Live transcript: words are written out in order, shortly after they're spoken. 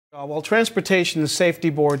Well, Transportation Safety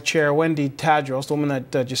Board Chair Wendy Tadros, the woman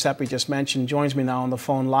that Giuseppe just mentioned, joins me now on the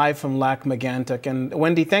phone live from Lac-Megantic. And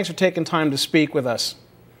Wendy, thanks for taking time to speak with us.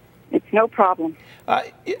 It's no problem.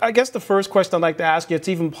 I guess the first question I'd like to ask you, it's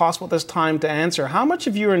even possible at this time to answer, how much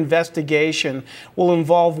of your investigation will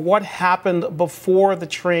involve what happened before the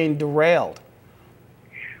train derailed?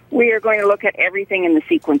 We are going to look at everything in the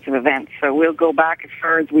sequence of events. So we'll go back as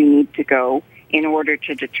far as we need to go in order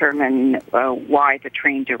to determine why the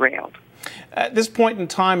train derailed. At this point in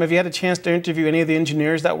time, have you had a chance to interview any of the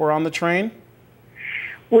engineers that were on the train?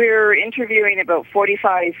 We're interviewing about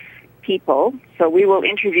 45 people, so we will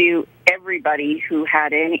interview everybody who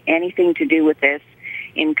had anything to do with this,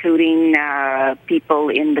 including people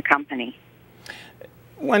in the company.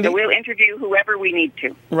 Wendy, so we'll interview whoever we need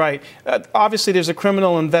to. Right. Obviously, there's a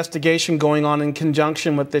criminal investigation going on in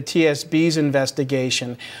conjunction with the TSB's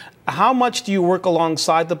investigation. How much do you work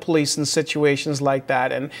alongside the police in situations like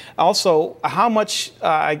that? And also, how much,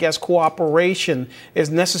 I guess, cooperation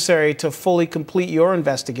is necessary to fully complete your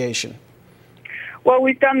investigation? Well,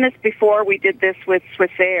 we've done this before. We did this with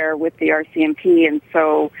Swissair, with the RCMP, and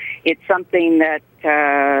so it's something that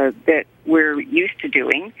that we're used to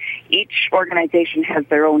doing. Each organization has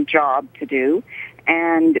their own job to do,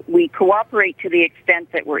 and we cooperate to the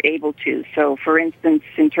extent that we're able to. So, for instance,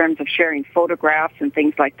 in terms of sharing photographs and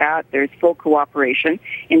things like that, there's full cooperation.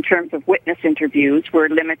 In terms of witness interviews, we're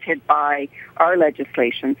limited by our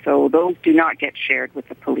legislation, so those do not get shared with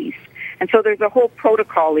the police. And so there's a whole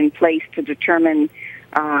protocol in place to determine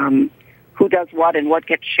who does what and what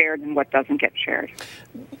gets shared and what doesn't get shared.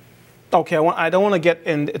 Okay, I don't want to get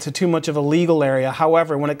into too much of a legal area.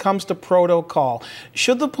 However, when it comes to protocol,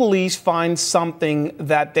 should the police find something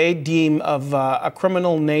that they deem of a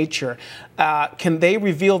criminal nature, can they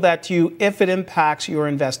reveal that to you if it impacts your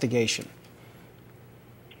investigation?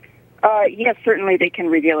 Yes, certainly they can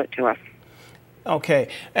reveal it to us. Okay,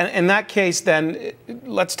 and in that case then,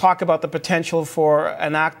 let's talk about the potential for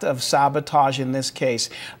an act of sabotage in this case.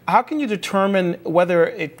 How can you determine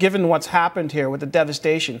whether, given what's happened here with the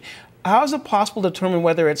devastation, how is it possible to determine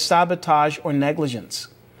whether it's sabotage or negligence?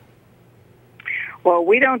 Well,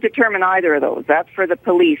 we don't determine either of those. That's for the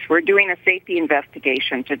police. We're doing a safety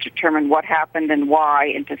investigation to determine what happened and why,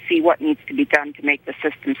 and to see what needs to be done to make the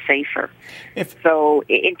system safer. So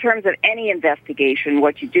in terms of any investigation,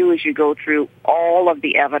 what you do is you go through all of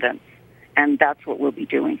the evidence, and that's what we'll be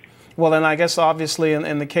doing. Well, then I guess obviously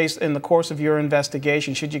in the course of your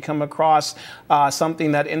investigation, should you come across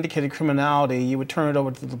something that indicated criminality, you would turn it over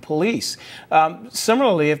to the police.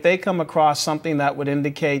 Similarly, if they come across something that would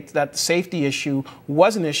indicate that the safety issue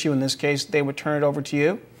was an issue in this case, they would turn it over to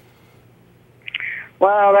you?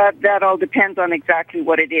 Well, that all depends on exactly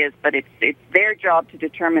what it is, but it's their job to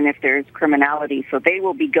determine if there is criminality. So they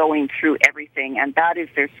will be going through everything, and that is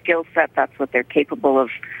their skill set. That's what they're capable of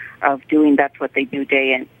doing. That's what they do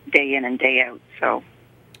day in and day out. So,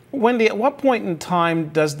 Wendy, at what point in time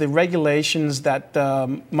does the regulations that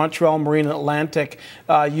Montreal Marine and Atlantic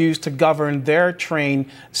use to govern their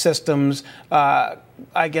train systems, I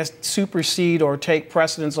guess, supersede or take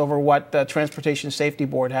precedence over what the Transportation Safety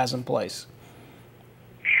Board has in place?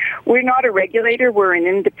 We're not a regulator. We're an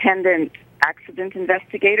independent accident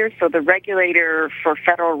investigator. So the regulator for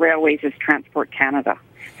federal railways is Transport Canada.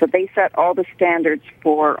 So they set all the standards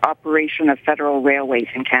for operation of federal railways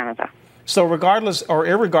in Canada. So regardless or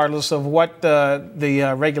irregardless of what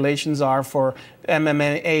the regulations are for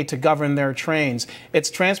MMA to govern their trains, it's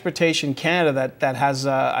Transportation Canada that has,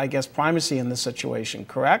 I guess, primacy in this situation,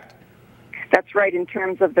 correct? That's right, in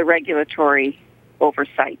terms of the regulatory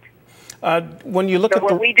oversight. When you look at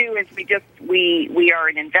what we do is we are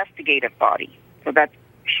an investigative body. So that's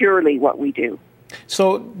purely what we do.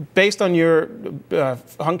 So based on your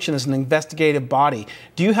function as an investigative body,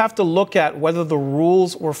 do you have to look at whether the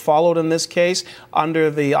rules were followed in this case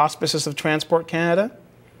under the auspices of Transport Canada?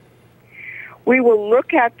 We will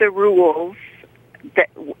look at the rules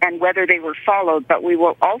and whether they were followed, but we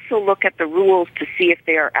will also look at the rules to see if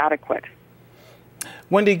they are adequate.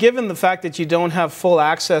 Wendy, given the fact that you don't have full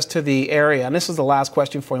access to the area, and this is the last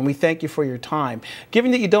question for you, and we thank you for your time.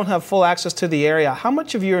 Given that you don't have full access to the area, how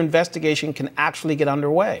much of your investigation can actually get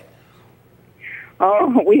underway?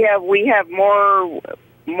 Oh, we have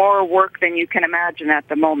more work than you can imagine at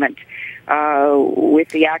the moment with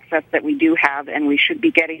the access that we do have, and we should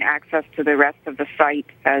be getting access to the rest of the site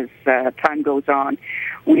as time goes on.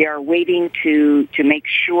 We are waiting to make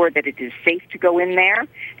sure that it is safe to go in there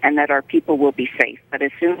and that our people will be safe. But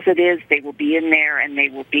as soon as it is, they will be in there and they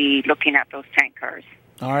will be looking at those tank cars.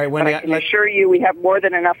 All right, Wendy, but I can assure you we have more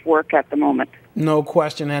than enough work at the moment. No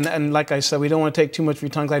question. And like I said, we don't want to take too much of your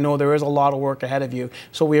time, 'cause I know there is a lot of work ahead of you.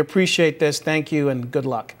 So we appreciate this. Thank you and good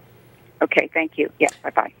luck. Okay, thank you. Yeah,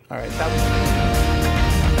 bye-bye. All right.